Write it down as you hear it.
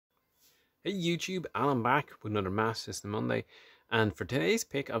Hey YouTube, Alan back with another Master System Monday, and for today's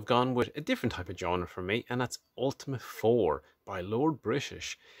pick I've gone with a different type of genre for me, and that's Ultima IV by Lord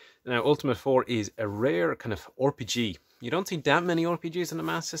British. Now Ultima IV is a rare kind of RPG. You don't see that many RPGs in the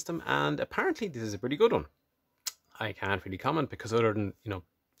Master System, and apparently this is a pretty good one. I can't really comment because other than,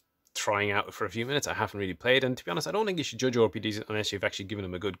 trying out for a few minutes, I haven't really played, and to be honest, I don't think you should judge RPGs unless you've actually given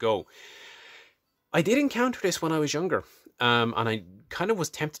them a good go. I did encounter this when I was younger, and I kind of was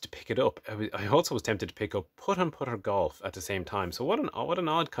tempted to pick it up. I also was tempted to pick up Putt and Putter Golf at the same time. So what an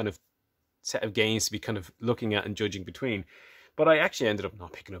odd kind of set of games to be kind of looking at and judging between. But I actually ended up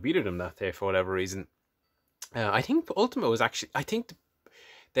not picking up either of them that day for whatever reason. I think Ultima was actually, I think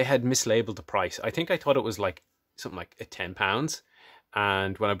they had mislabeled the price. I think I thought it was like something like £10,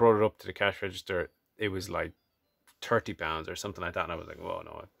 and when I brought it up to the cash register, it was like £30 or something like that, and I was like, "Whoa,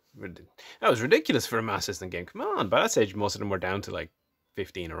 no, that was ridiculous for a Master System game. Come on!" By that stage, most of them were down to like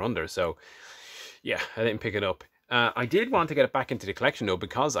 15 or under. So, yeah, I didn't pick it up. I did want to get it back into the collection though,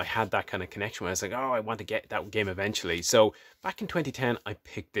 because I had that kind of connection where I was like, "Oh, I want to get that game eventually." So back in 2010, I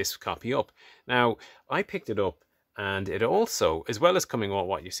picked this copy up. Now, I picked it up, and it also, as well as coming with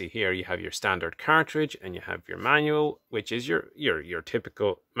what you see here, you have your standard cartridge and you have your manual, which is your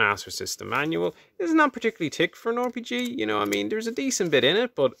typical Master System manual. It's not particularly thick for an RPG, I mean, there's a decent bit in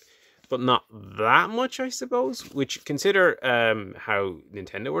it, but not that much, I suppose. Which, consider how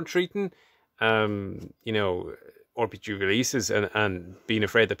Nintendo were treating, RPG releases, and being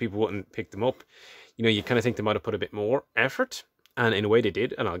afraid that people wouldn't pick them up. You kind of think they might have put a bit more effort. And in a way they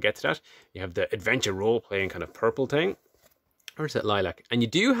did, and I'll get to that. You have the adventure role-playing kind of purple thing. Or is that lilac? And you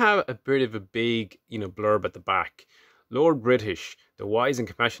do have a bit of a big, blurb at the back. Lord British, the wise and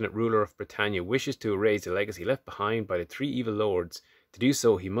compassionate ruler of Britannia, wishes to erase the legacy left behind by the three evil lords. To do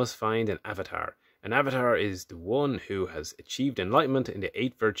so, he must find an avatar. An avatar is the one who has achieved enlightenment in the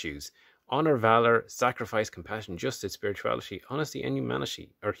 8 virtues: honor, valor, sacrifice, compassion, justice, spirituality, honesty, and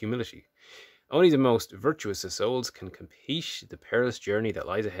humility. Only the most virtuous of souls can complete the perilous journey that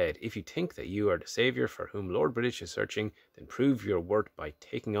lies ahead. If you think that you are the saviour for whom Lord British is searching, then prove your worth by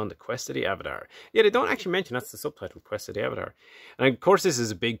taking on the quest of the Avatar. Yeah, they don't actually mention that's the subtitle, Quest of the Avatar. And of course, this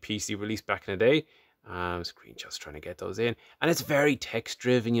is a big PC release back in the day. Screenshots trying to get those in. And it's very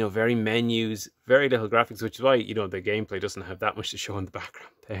text-driven, very menus, very little graphics, which is why, the gameplay doesn't have that much to show in the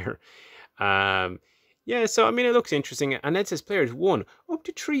background there. Yeah, so I mean, it looks interesting, and it says players 1 up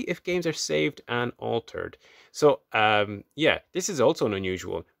to 3 if games are saved and altered. So yeah, this is also an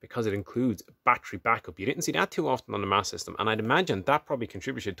unusual because it includes battery backup. You didn't see that too often on the Master System, and I'd imagine that probably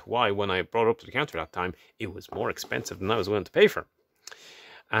contributed to why, when I brought it up to the counter that time, it was more expensive than I was willing to pay for.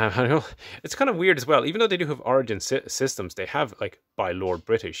 I know it's kind of weird as well. Even though they do have Origin systems, they have like by Lord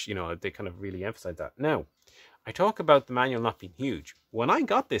British. They kind of really emphasize that. Now, I talk about the manual not being huge. When I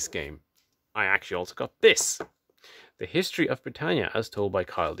got this game, I actually also got this, The History of Britannia, as told by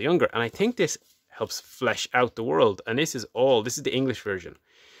Kyle the Younger. And I think this helps flesh out the world. And this is the English version.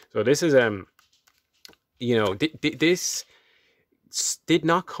 So this is, this did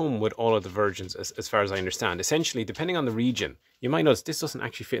not come with all of the versions as far as I understand. Essentially, depending on the region, you might notice this doesn't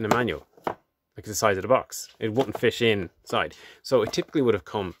actually fit in the manual. Like the size of the box. It wouldn't fit inside. So it typically would have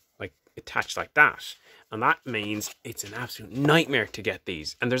come like attached like that. And that means it's an absolute nightmare to get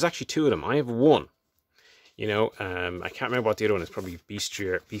these. And there's actually 2 of them. I have one. I can't remember what the other one is. Probably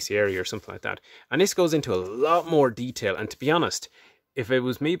Bestiary or something like that. And this goes into a lot more detail. And to be honest, if it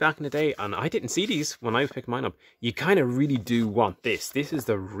was me back in the day and I didn't see these when I was picking mine up, you kind of really do want this. This is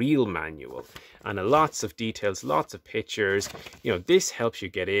the real manual. And lots of details, lots of pictures. This helps you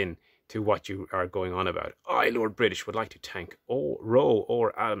get in to what you are going on about. I, Lord British, would like to thank Roe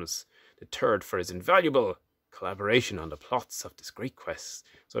or Adams III for his invaluable collaboration on the plots of this great quest.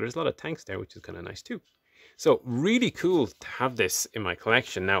 So there's a lot of thanks there, which is kind of nice too. So really cool to have this in my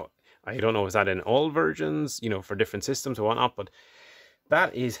collection. Now, I don't know, is that in all versions, for different systems or whatnot, but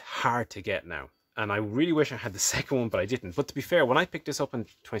that is hard to get now. And I really wish I had the second one, but I didn't. But to be fair, when I picked this up in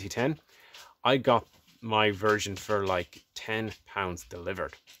 2010, I got my version for like £10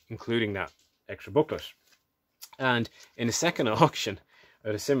 delivered, including that extra booklet. And in a second auction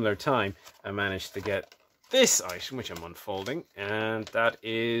at a similar time, I managed to get this item, which I'm unfolding, and that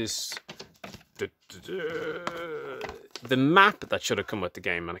is the map that should have come with the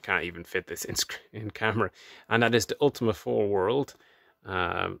game, and I can't even fit this in camera, and that is the Ultima IV world.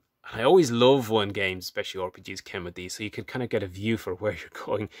 I always love when games, especially RPGs, came with these, so you could kind of get a view for where you're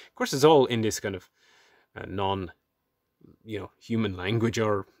going. Of course, it's all in this kind of human language,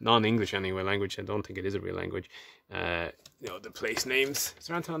 or non-English anyway language. I don't think it is a real language. The place names. Is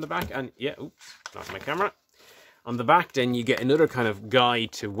there anything on the back? And yeah, oops, not my camera. On the back then you get another kind of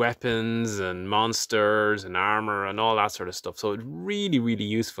guide to weapons and monsters and armor and all that sort of stuff. So it's really, really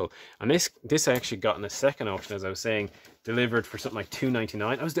useful. And this I actually got in a second auction, as I was saying, delivered for something like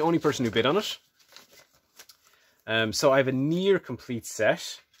 $2.99. I was the only person who bid on it. So I have a near complete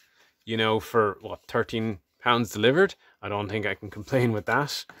set, you know, for what, £13 delivered. I don't think I can complain with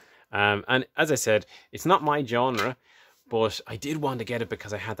that. And as I said, it's not my genre, but I did want to get it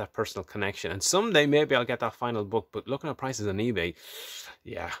because I had that personal connection. And someday maybe I'll get that final book. But looking at prices on eBay,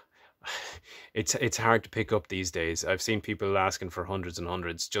 yeah, it's hard to pick up these days. I've seen people asking for hundreds and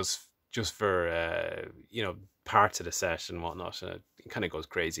hundreds just for you know, parts of the set and whatnot. It kind of goes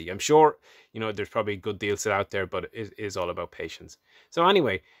crazy. I'm sure, you know, there's probably good deals out there, but it is all about patience. So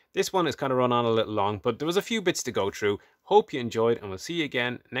anyway, this one is kind of run on a little long, but there was a few bits to go through. Hope you enjoyed, and we'll see you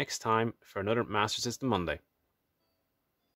again next time for another Master System Monday.